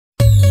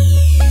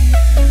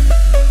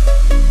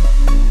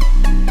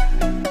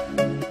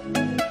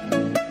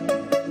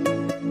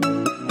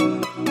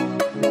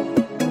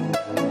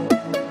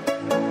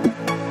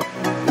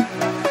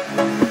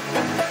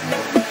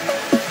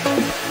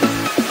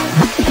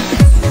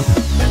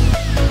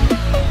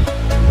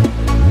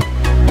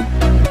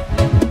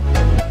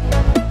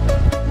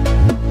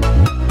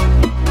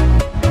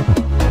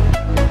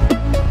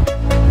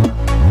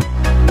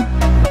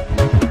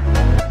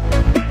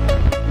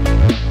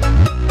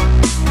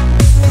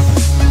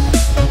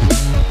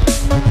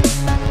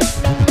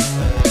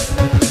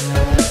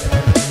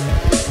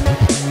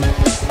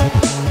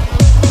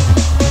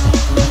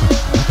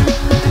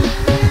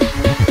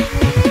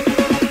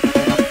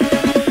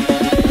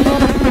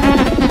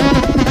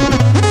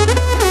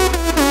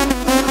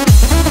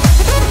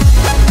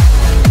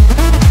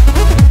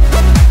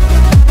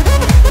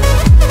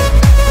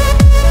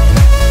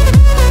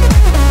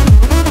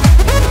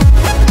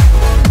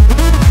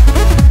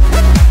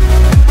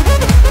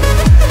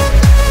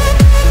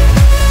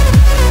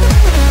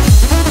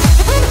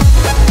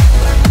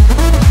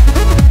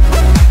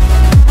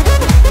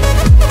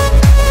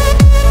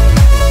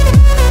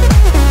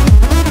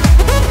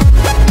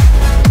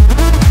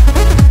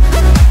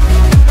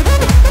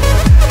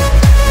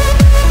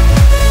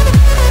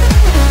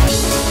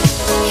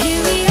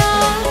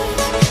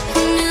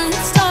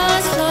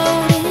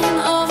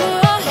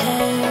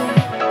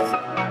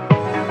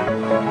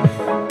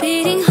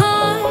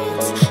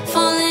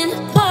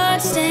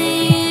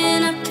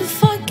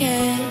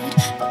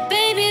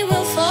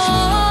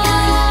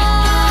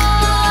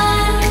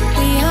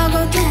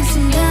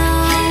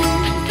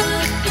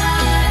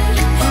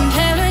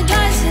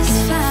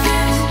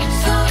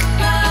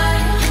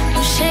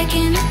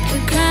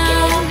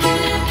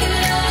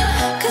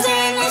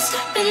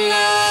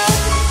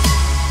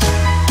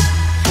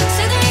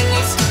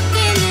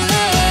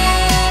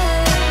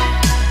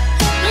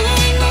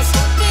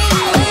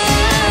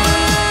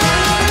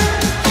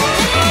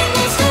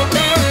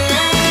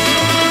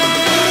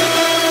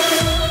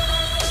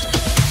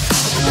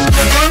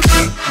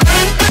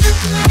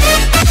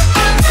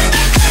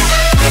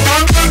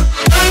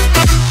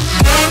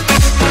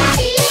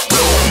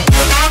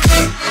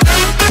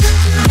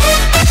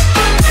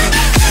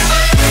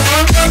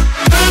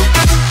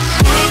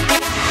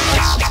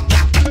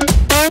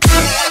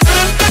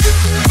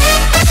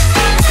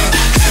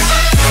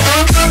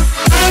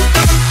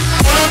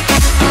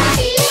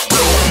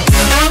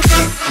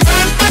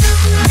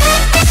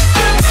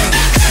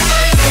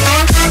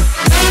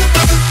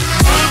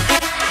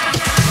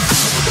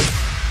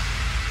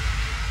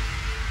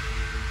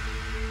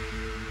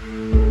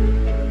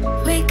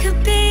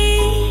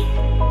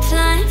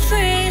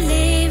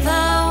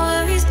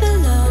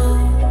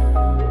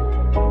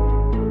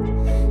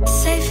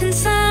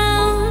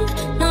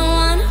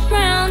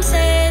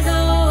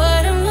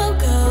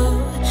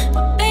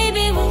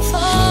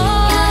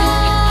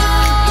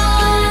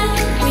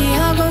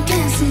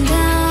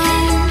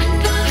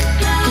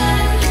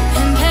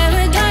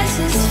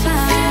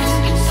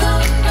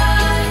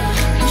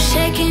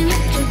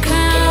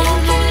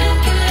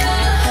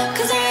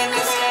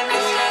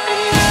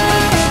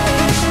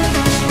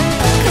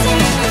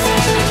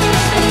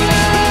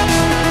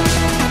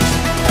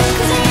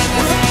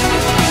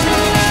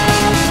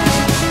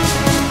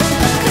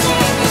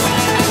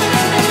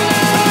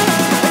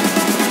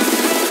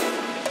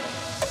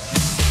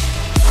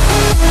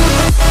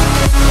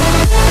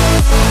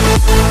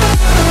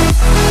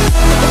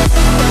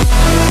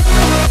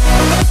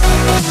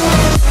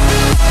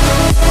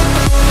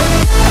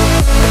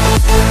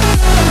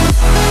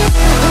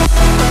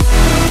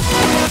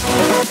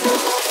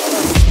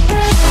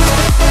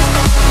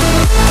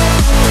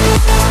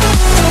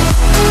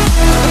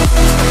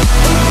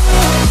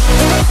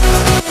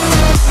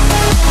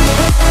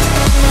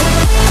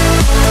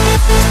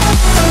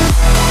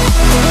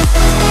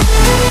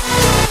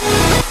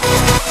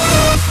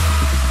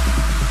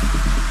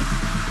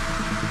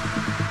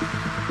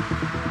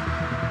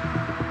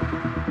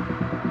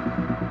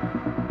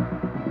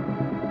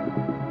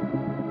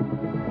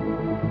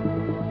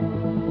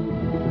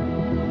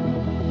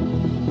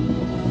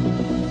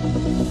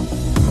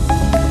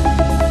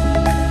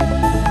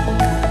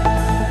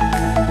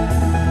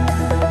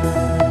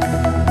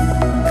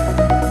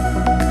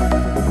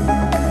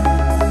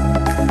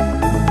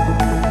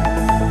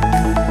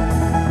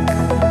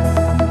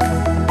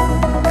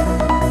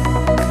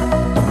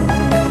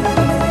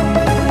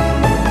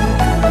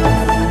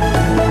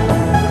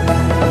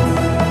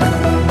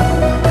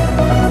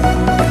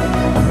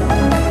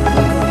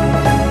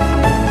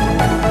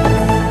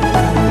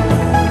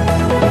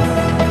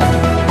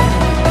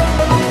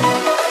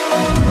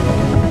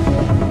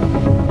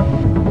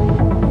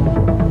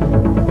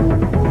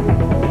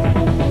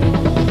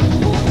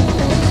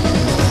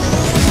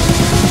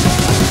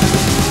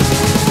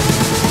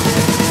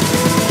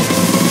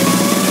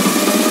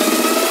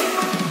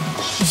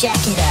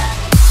Jack it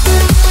up.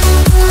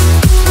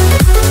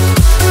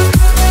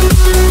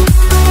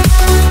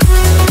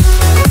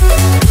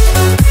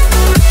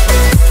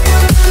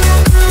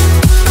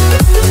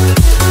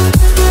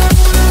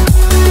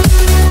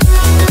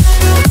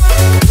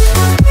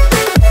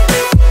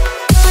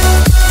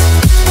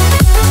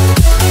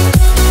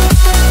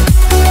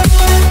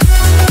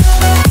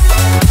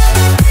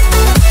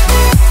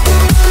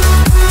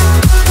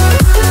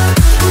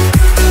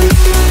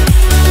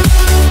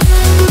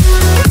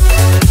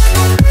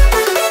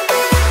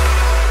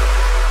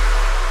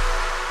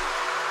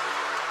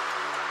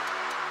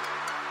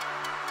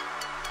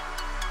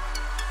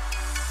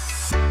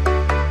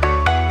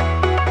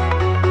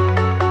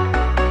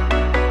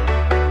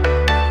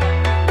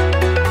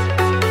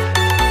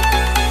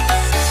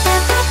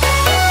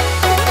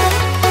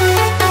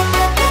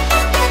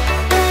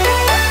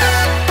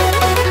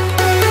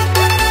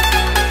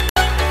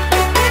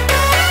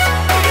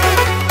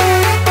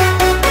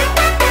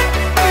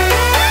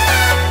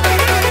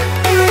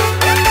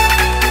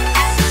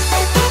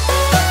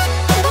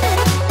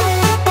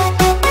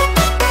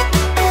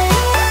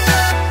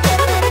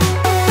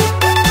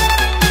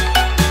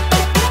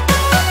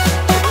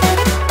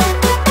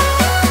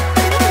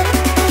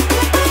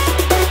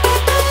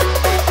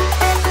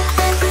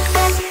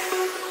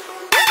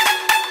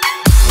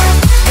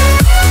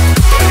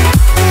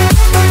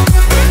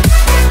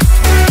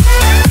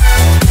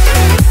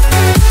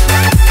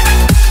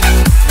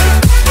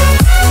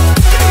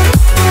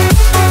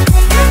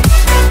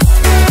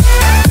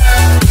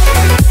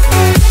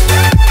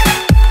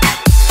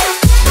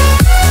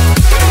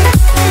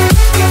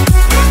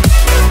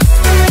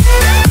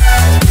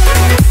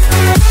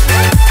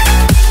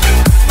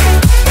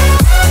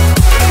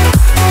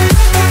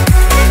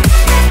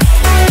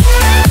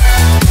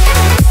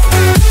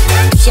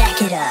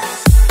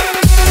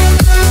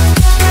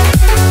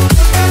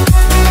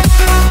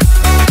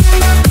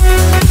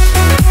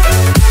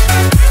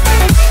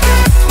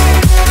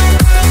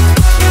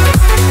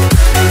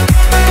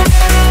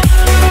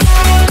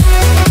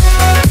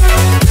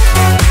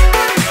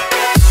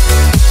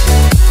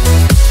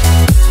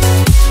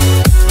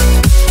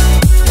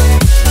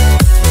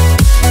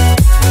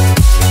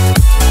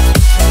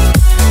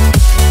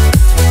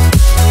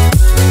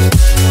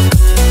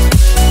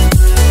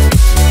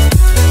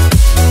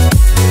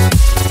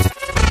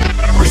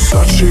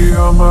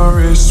 On my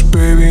wrist,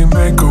 baby,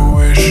 make a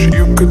wish.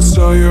 You could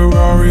sell your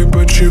Rari,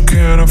 but you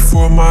can't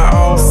afford my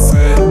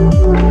outfit.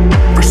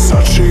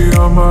 Versace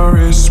on my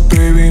wrist,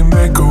 baby,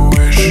 make a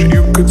wish.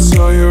 You could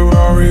sell your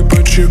Rari,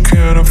 but you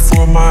can't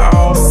afford my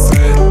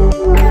outfit.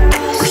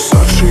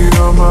 Versace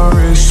on my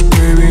wrist,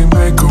 baby,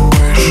 make a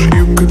wish.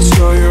 You could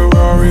sell your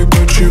Rari,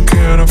 but you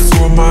can't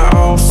afford my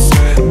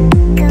outfit.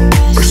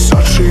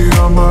 Versace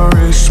on my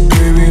wrist,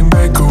 baby,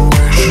 make a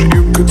wish.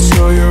 You could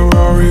sell your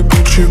Rari,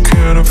 but you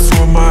can't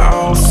afford my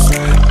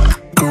outfit.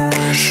 Go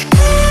wish. Go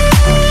wish.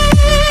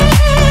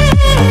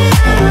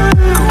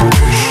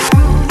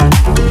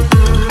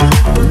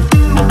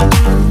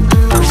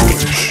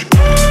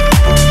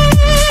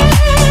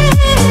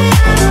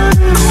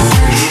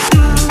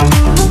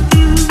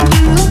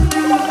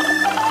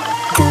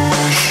 Go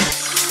wish.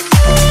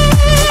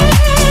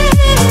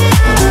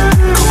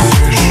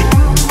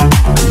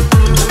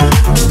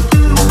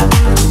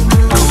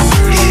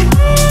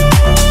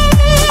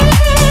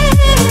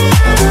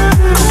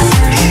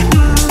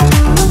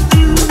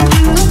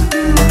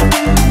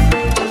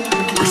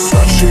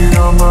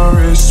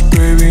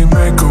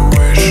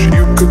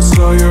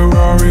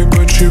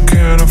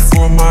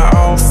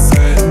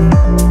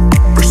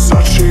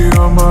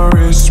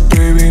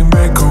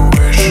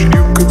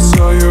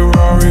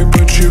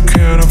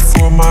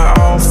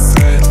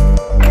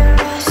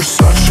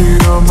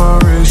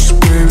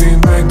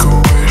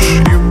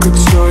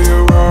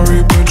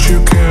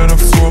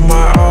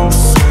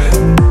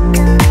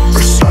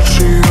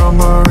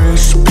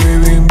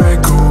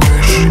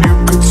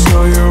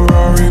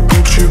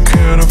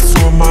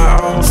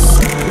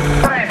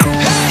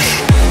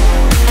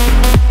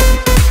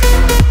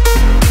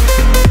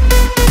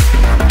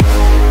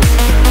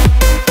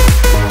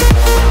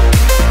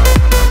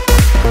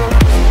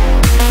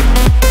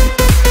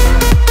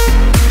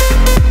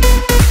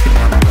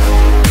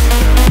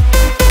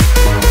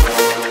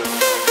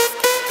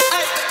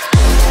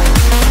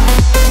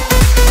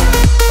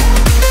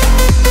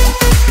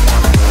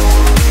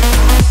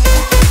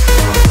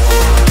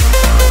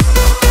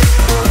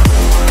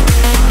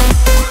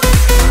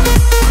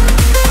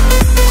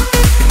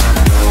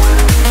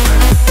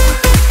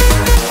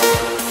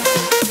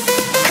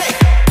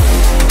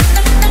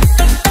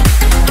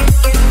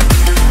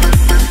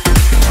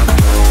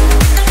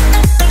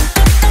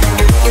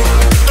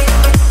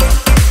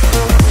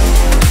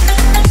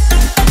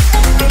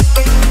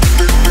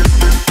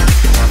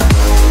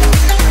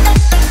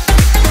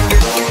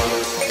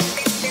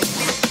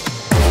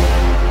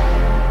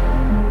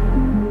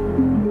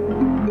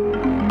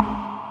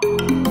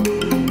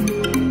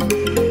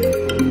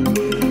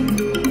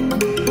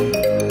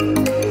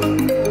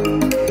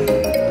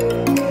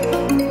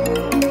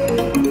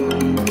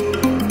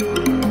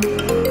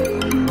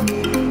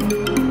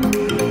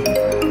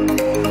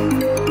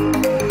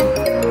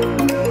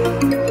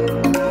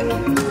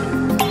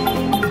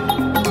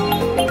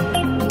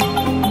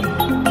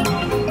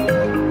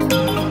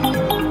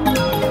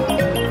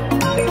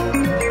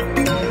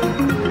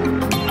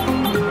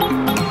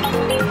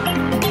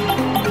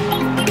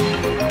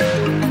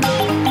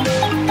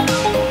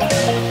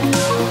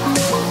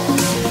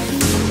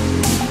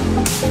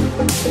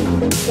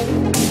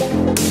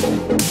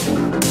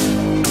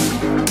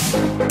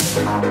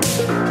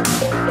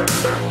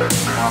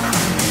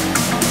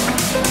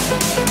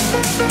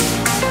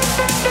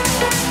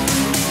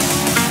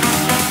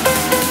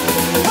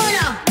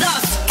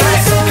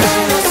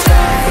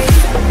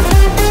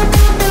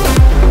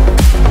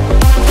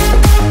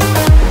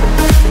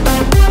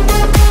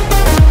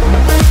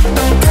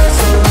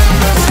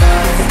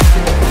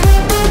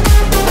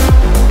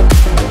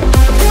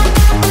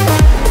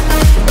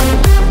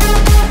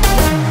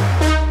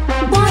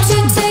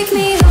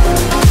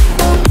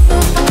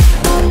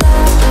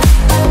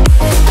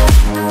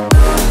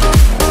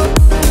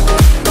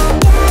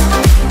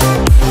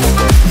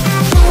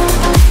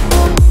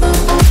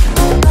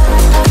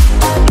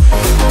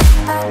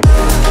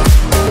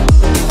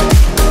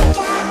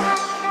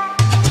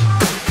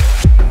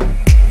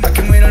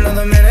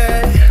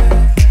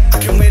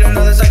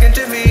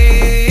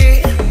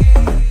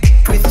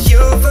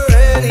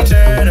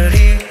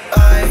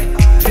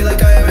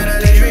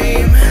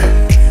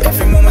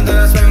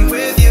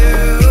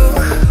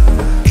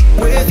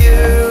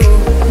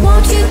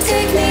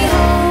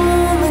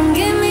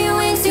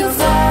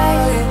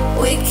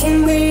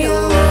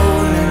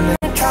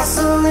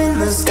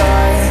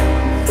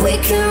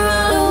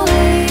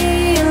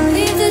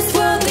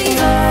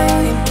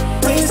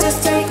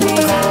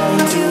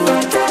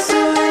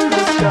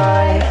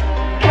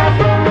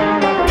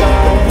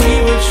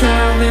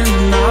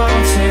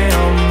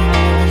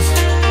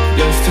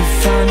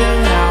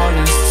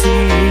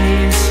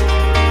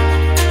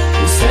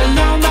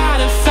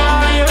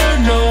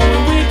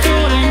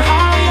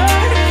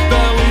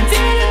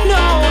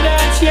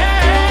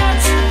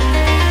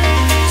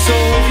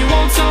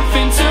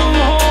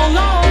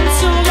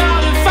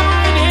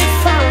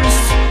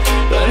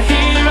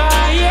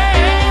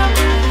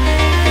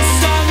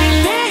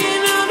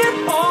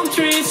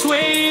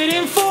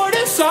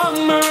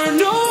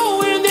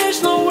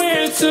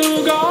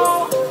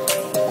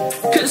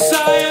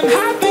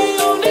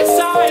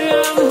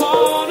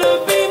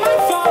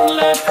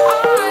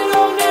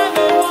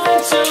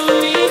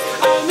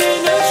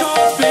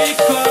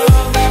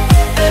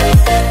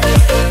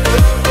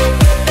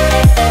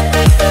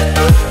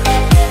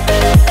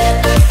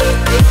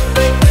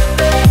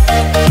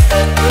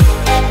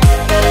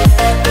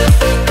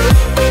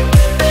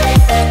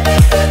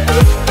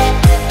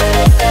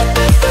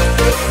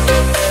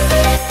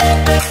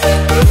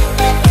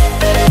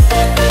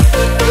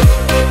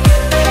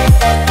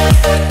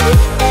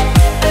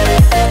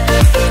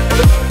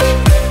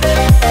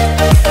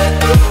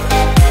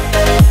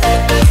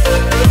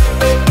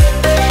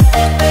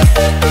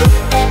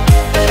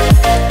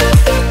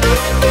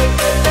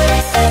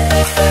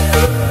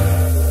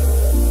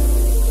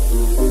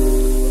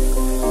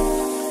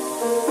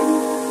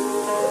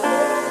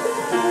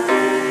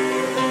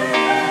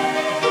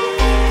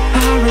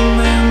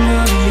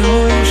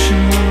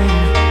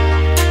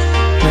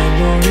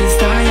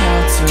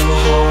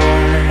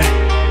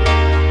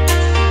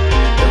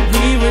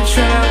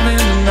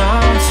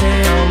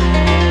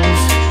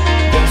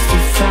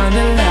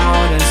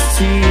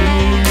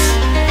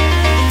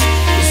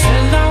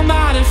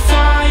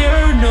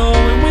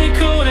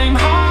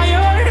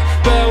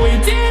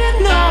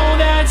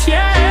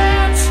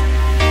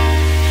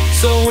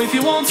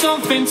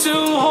 something to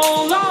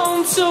hold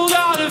on to,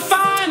 gotta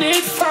find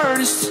it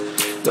first.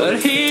 But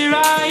here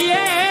I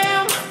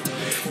am,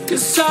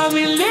 'cause I've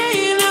been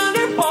laying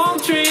under palm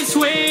trees,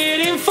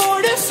 waiting for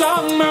the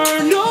summer,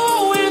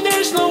 knowing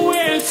there's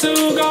nowhere to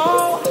go.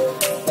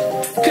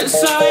 'Cause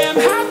I am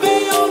happy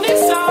on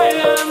this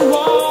island,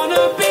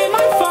 wanna be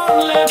my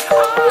farmland.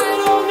 I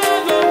don't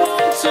ever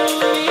want to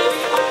leave.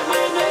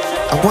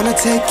 I wanna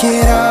take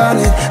it all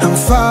in, I'm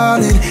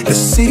falling. The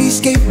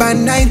cityscape by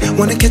night,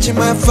 wanna catch in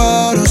my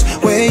photos.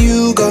 Where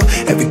you go,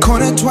 every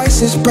corner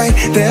twice as bright.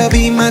 They'll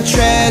be my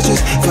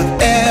treasures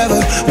forever.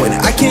 When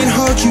I can't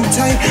hold you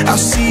tight,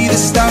 I'll see the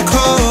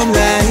Stockholm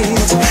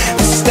lights.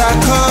 The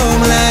Stockholm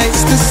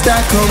lights, the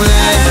Stockholm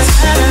lights.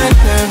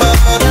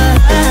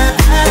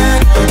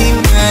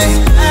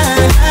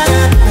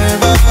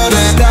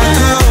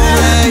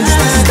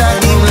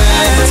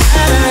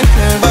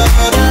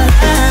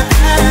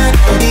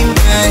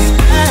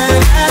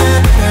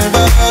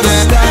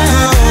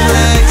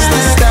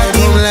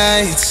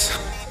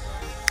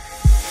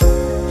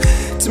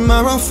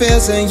 Tomorrow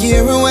feels a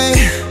year away,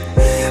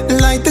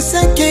 like the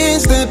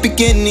seconds, the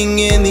beginning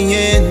and the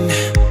end.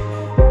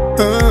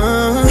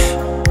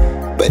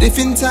 But if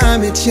in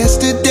time it's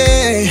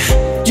yesterday,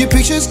 your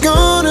picture's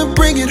gonna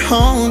bring it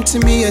home to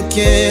me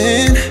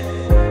again.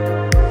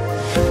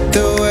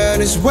 The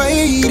world is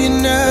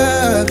waiting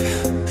up,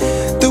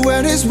 the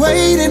world is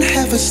waiting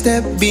half a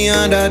step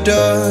beyond our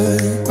door.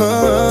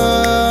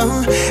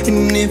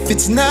 And if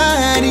it's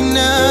not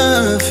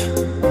enough,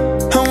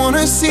 I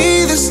wanna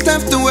see the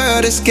stuff the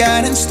world has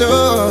got in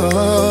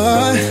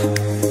store.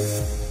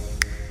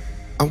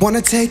 I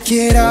wanna take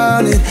it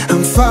all in,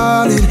 I'm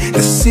falling.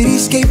 The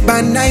cityscape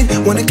by night,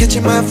 wanna catch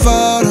in my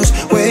photos.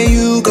 Where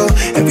you go,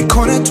 every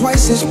corner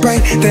twice as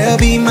bright. They'll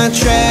be my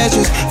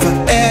treasures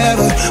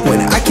forever. When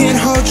I can't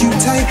hold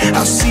tight,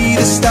 I'll see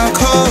the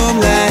Stockholm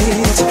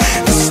lights.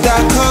 The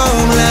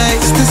Stockholm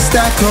lights, the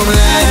Stockholm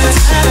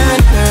lights.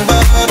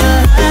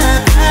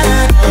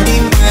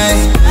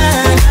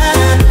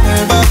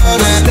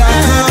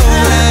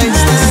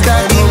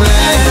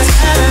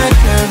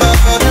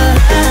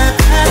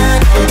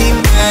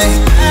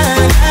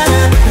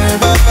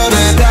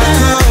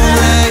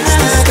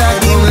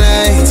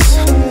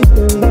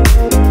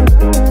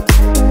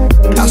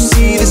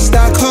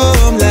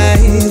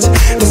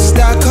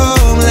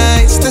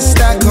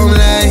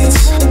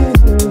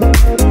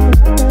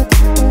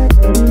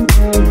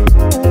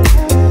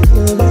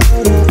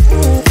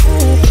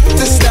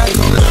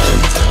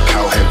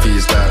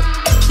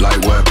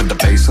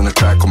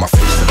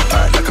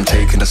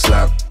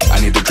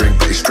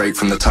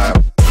 From the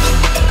tile,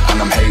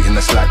 and I'm hating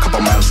the slack. Couple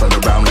man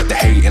run around like the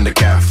hate in the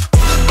gaff.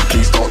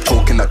 Please stop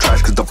talking that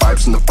trash, cause the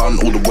vibes in the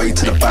front all the way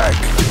to the back.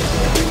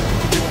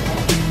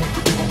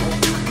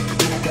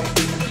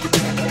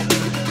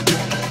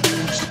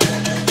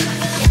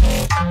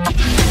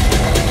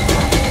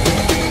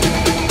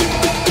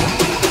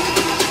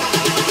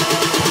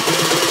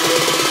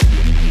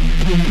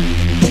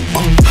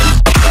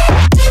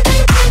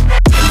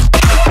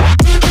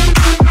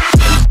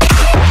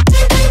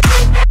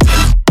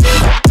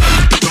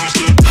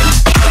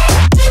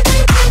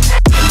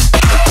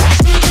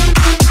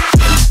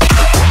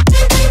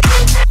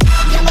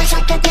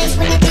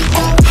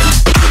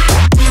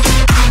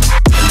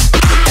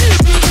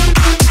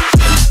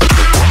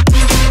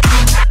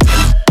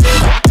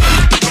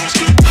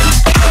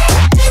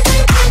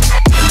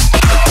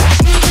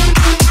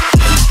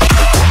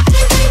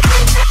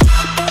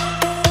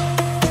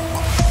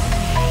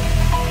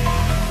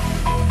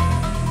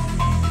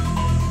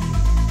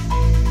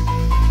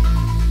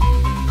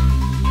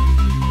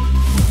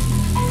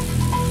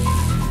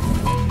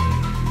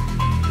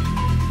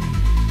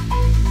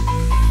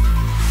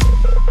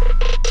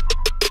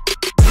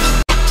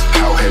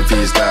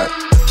 Is that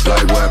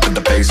light work with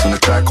the bass on the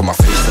track, on my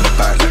face to the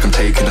back like I'm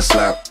taking a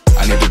slap.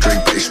 I need a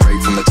drink but it's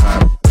straight from the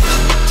tap,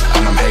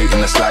 and I'm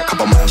hating the slack.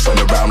 Couple man run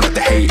around like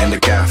the hate in the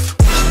gaff.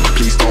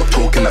 Please stop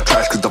talking that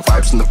trash, cause the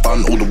vibes in the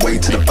front all the way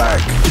to the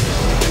back.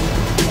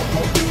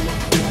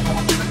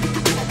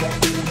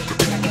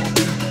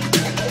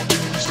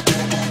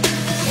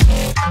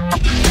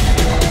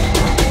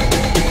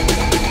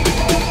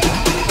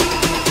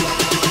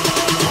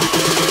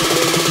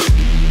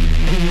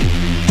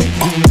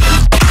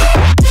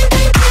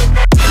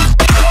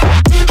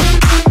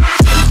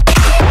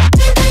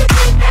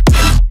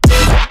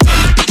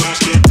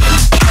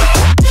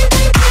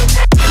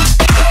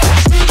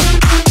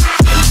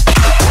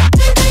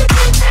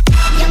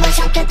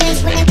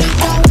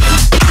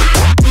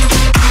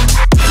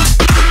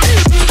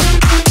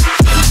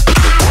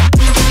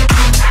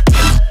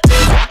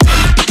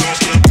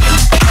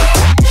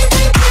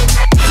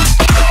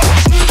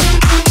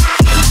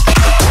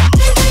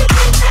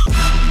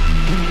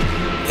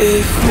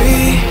 If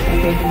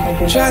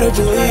we try to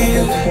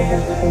believe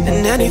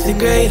in anything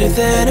greater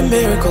than a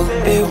miracle,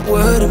 it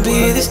wouldn't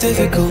be this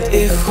difficult.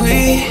 If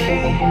we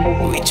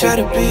try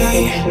to be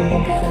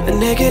a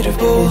negative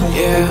bull,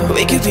 yeah,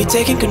 we could be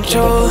taking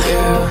control,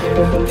 yeah.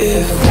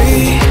 If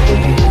we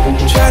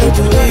try to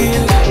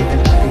believe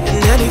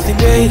in anything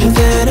greater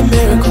than a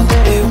miracle,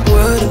 it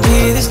wouldn't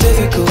be this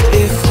difficult.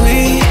 If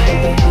we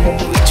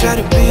try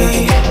to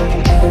be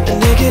a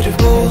negative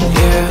bull,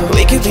 yeah,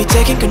 we could be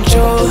taking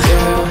control,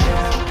 yeah.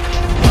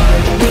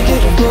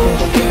 Negative bull,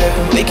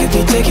 yeah. We could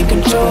be taking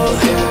control,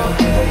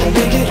 yeah.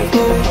 Negative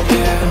bull,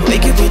 yeah. We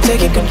could be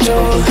taking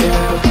control,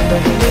 yeah.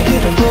 Negative bull, yeah. We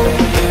could be taking control, yeah. Negative bull,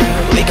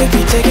 yeah. We could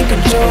be taking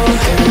control,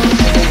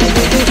 yeah.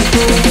 Negative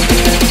bull,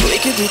 yeah. We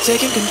could be taking control, yeah. Negative bull, yeah. We could be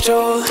taking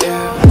control,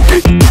 yeah.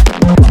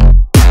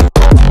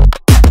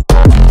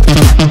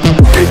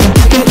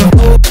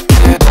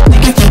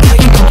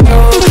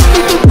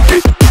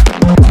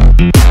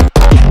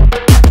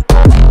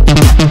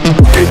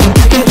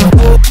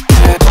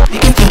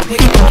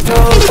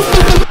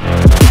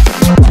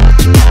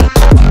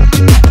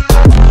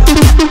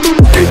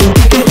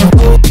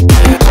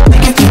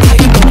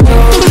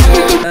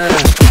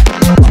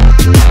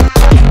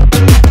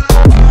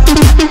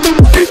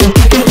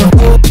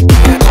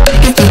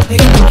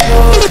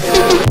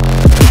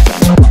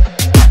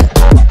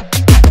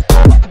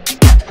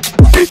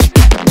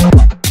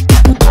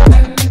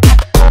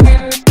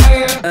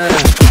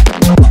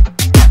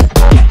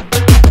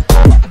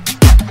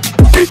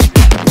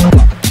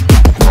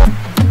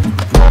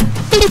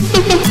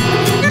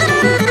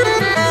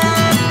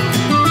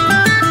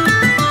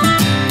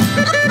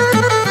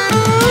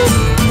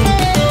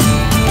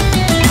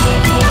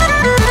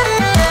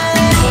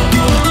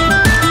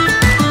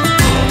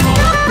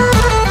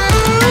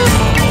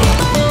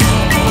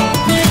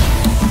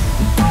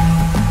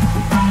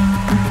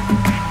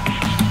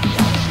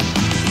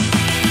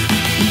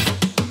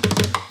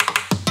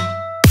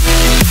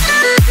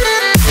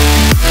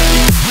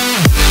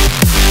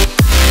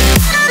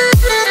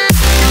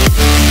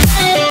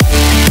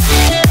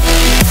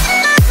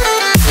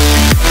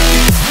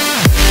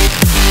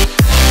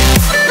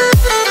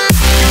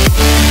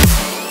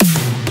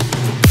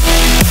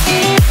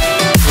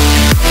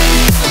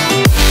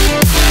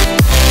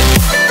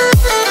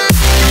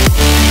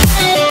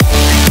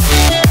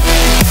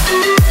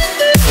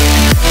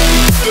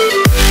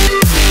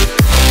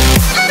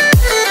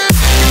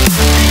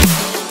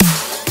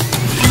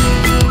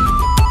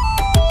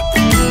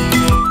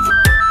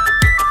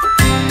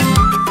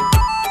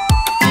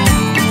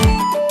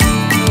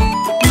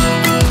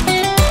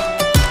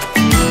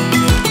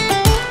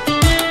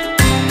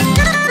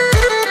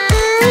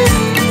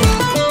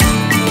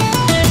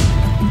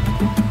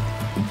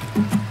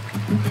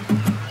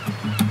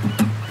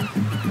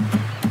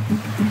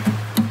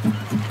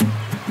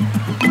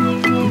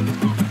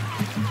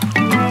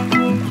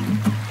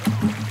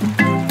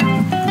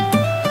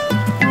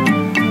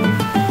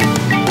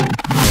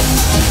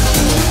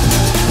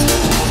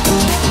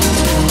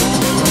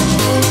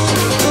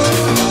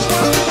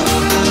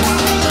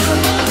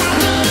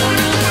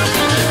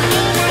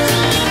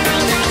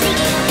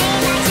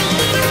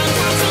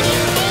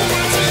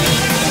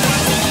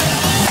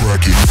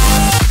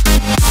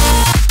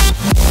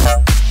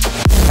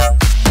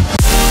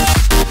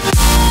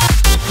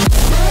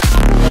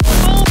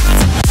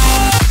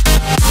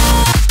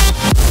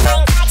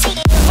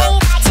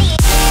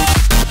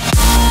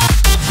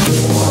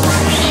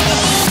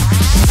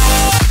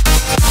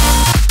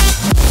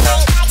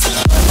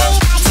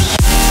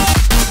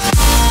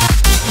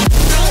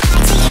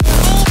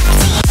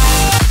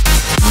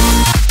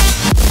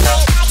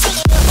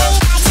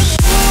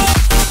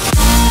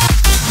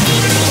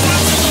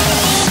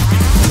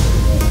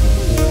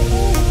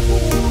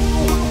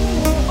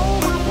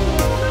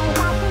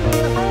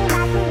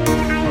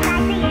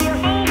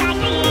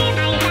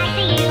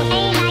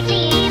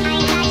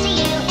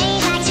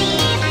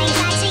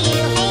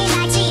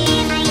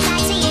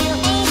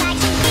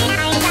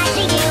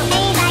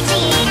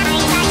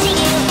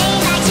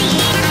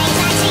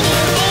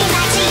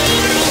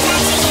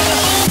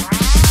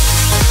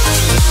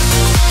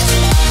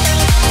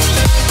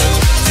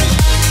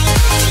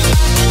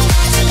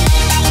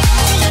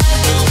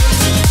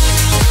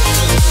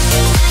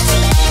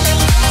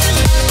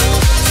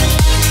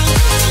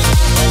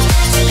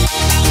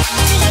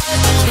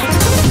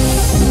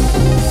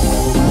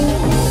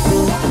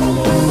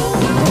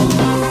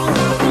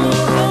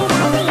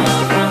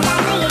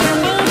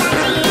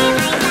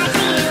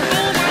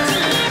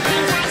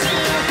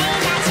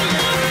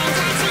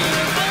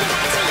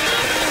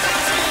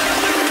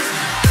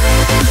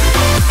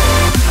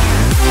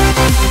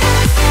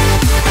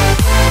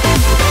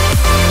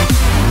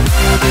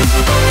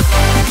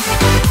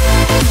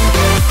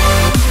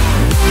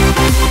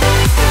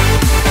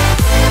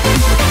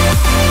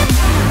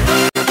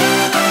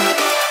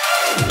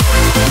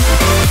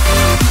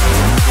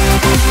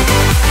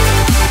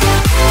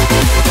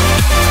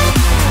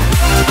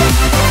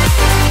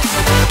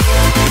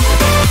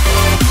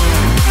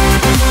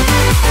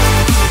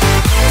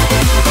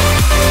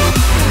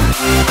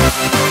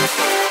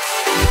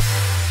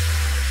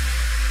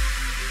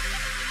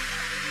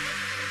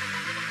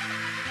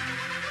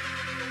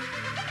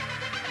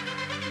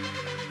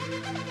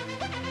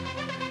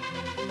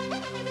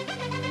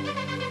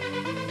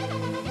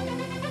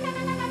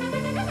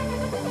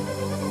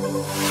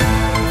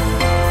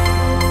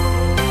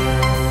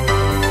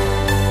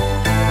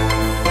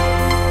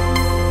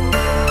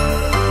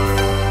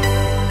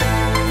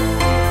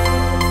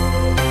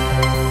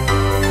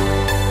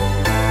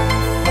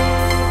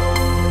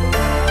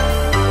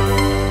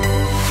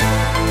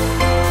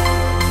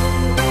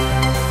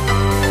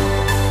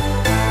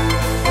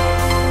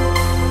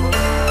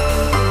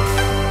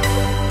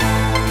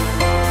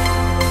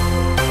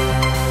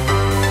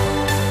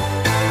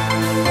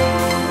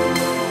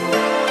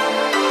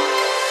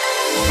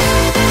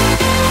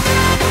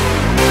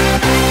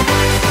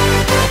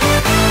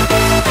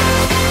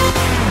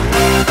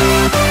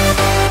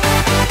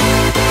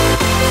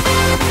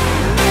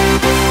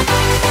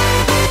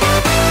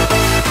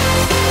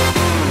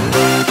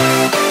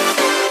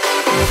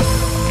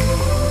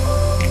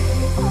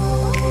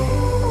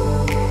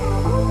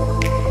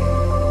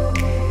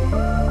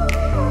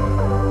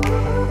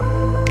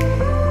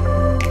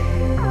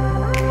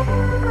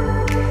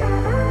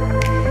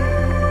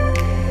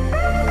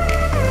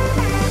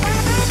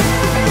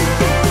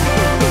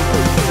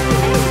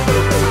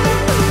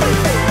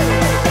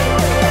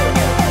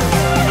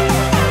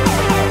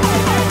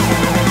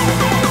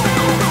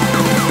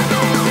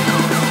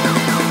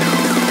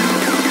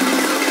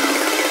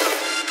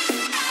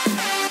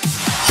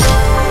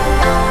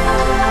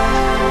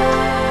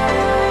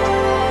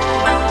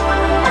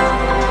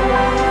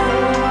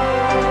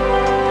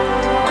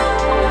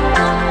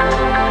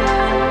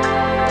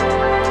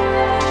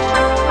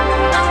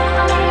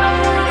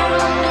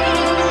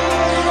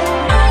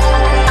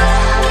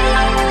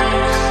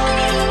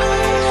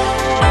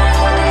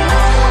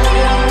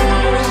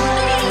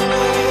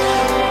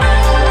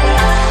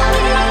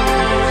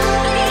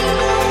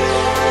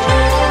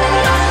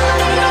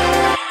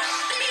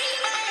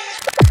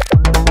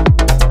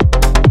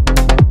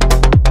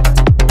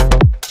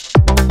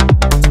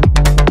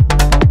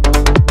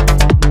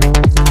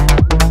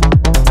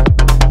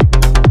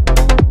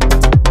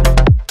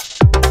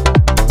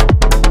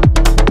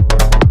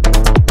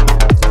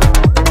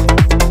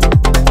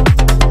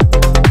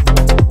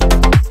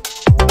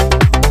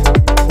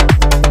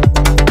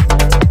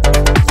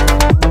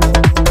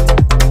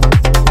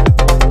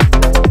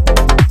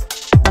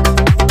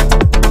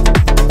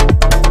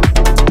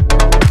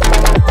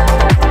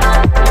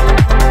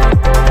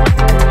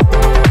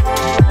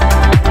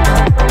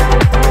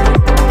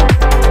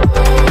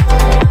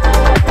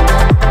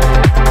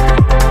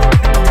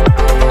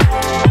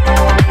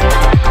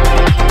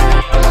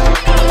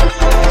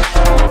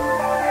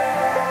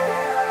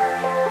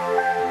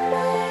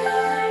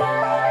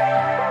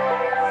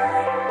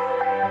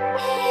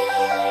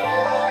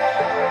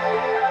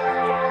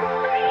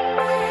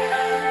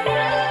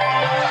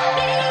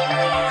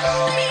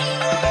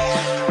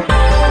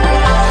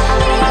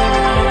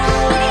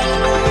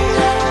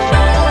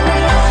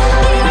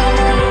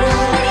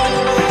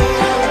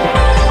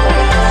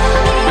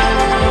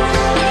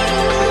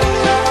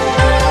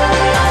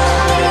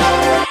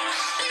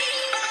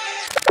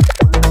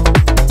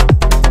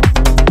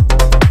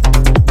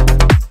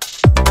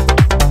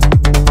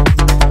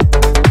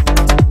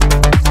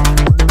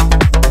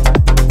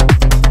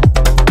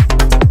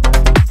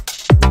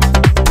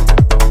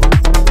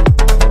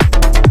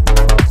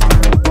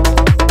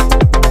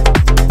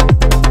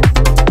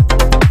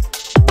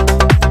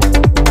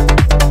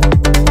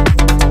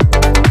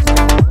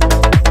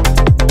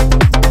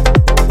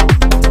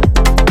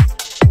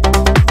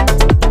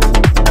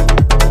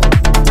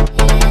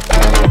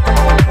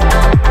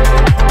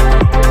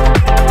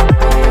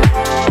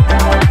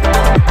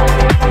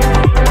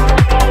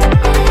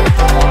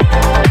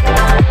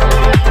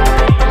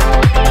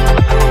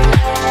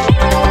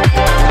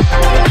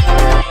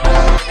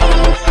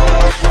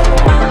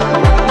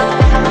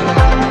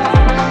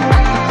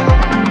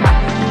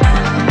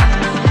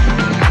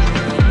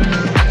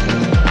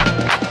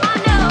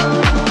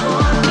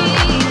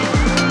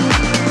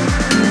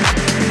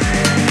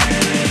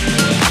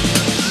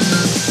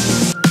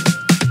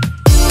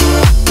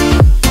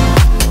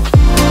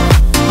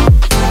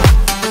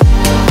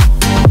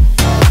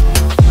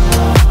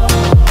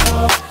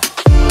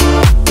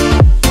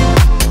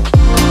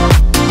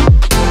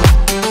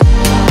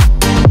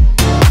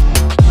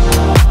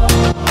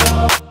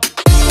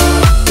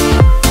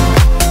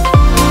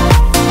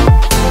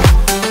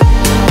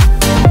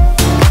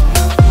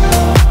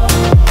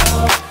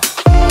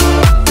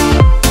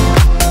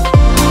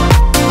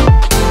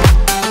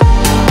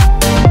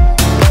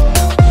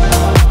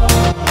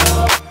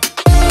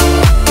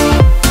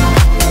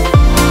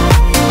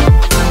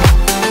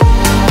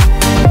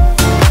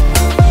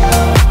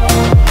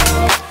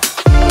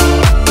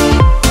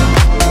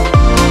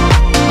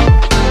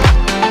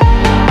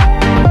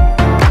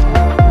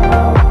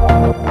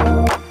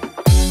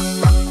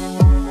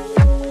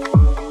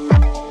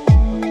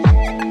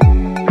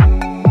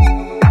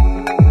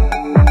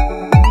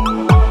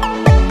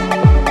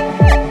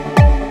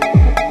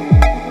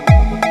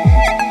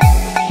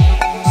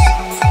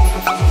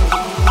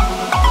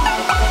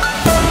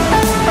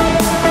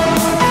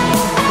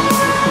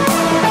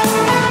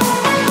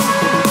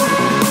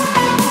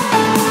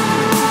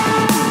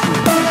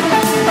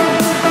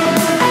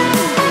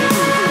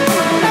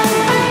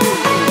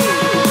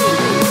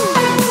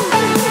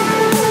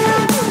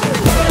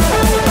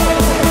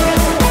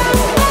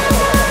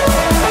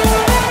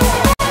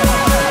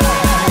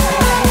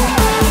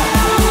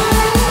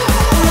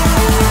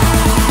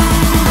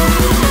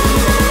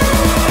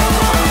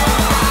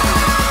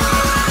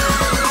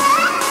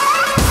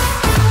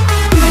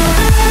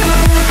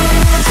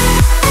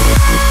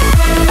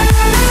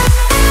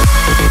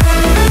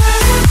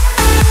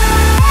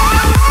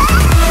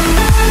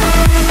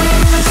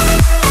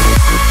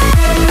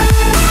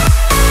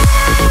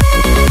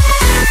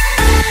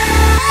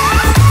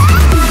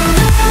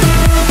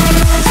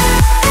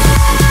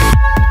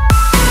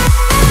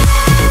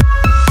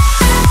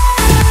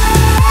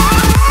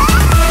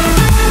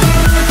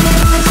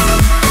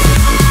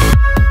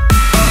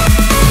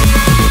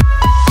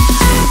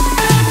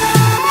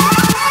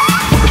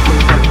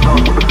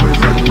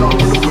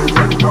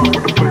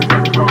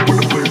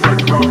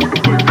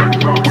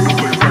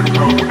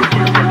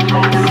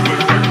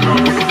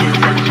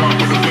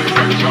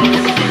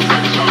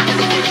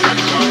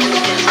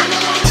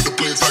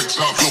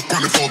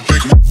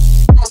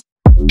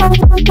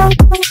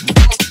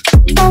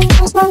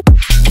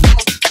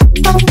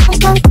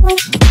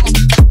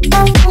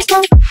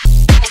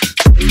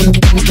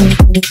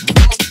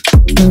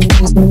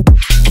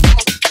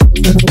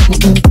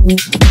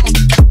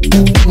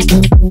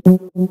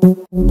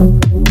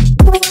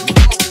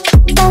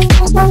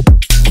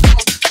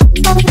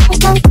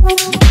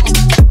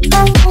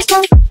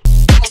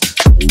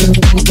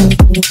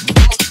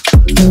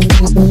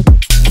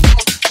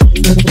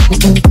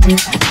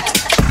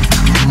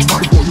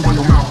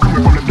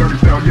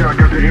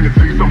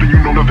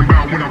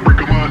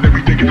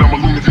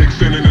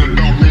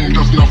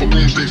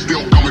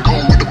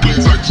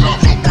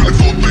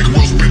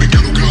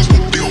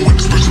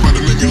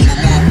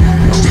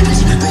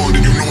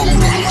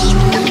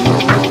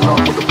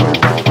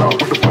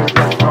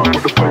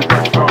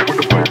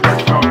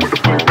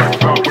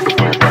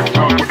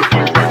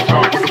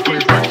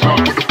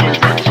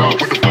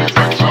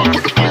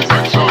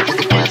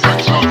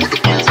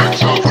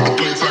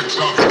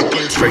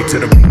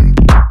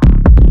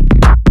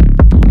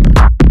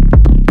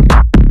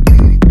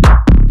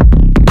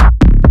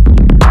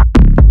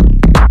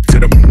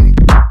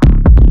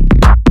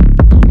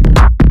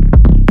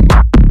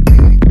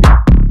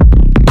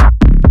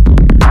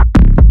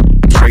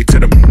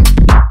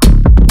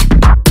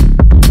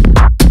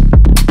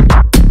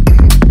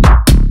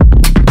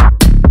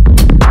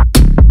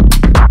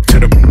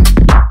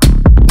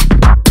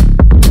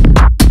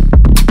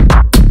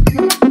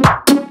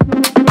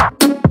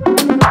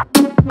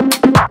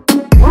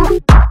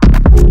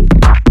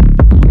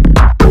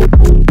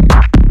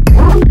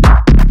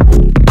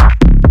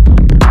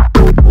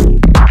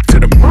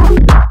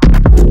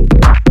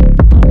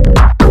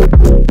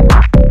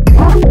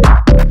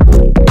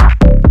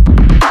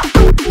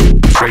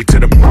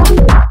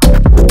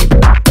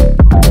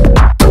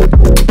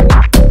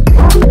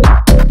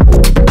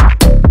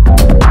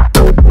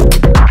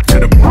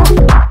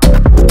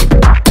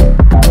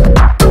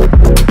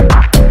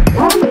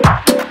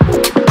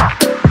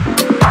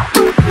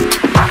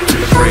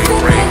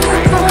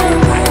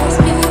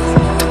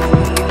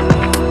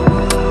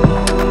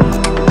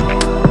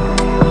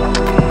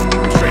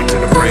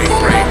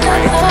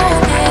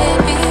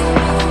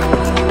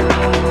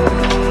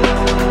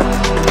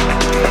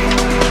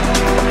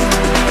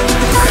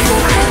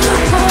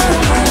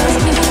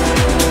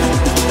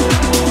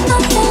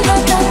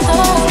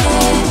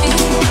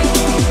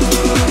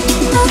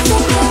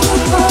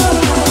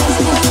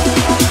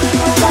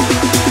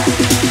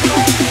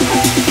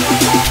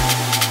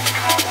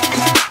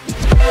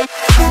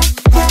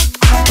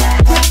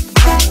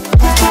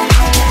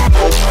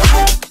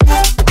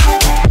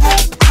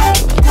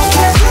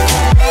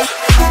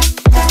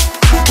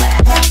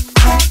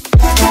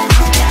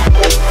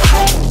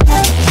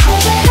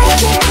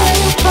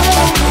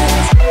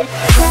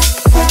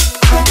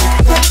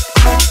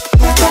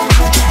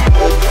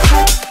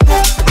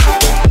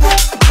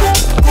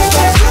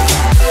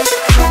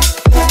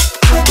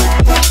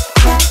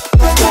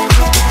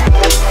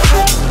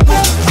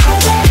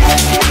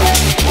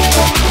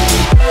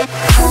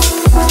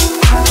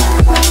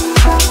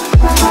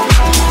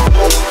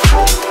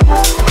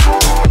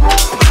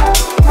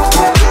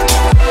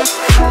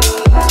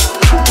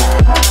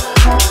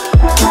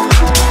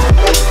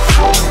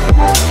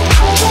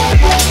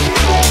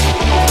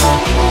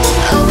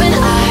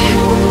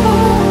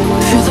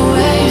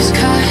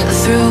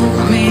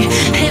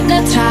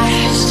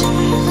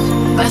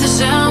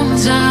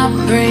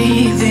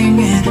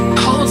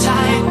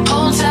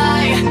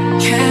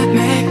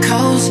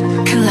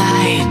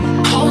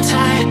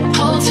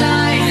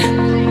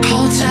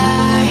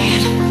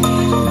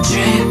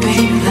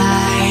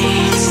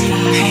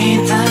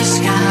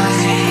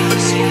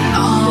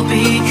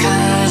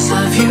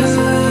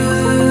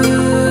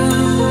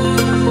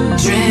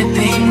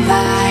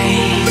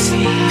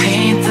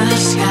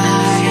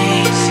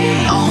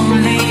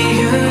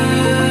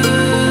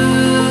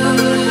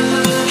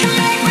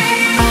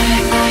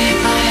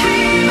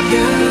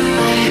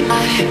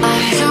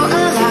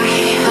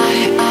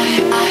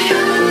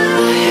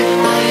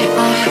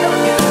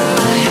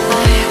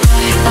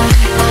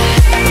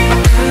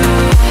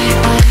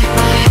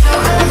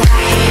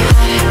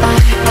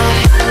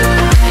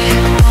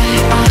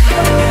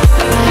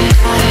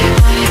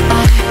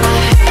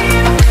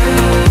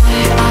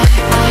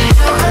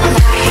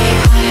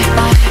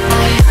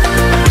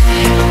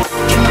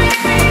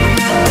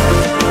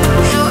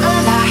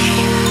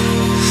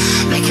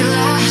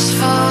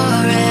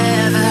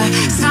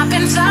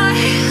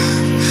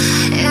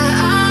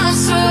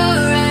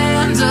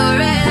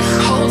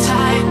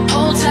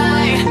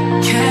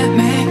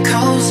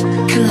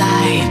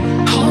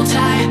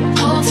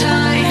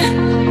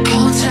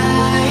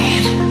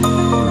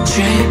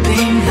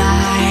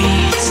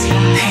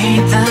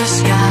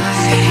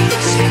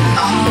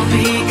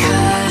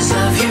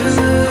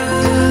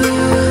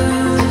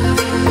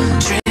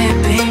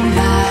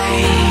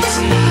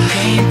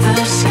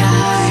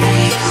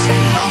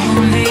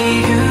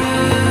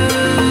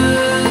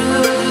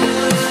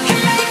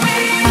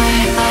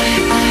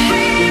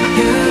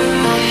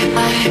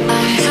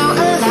 So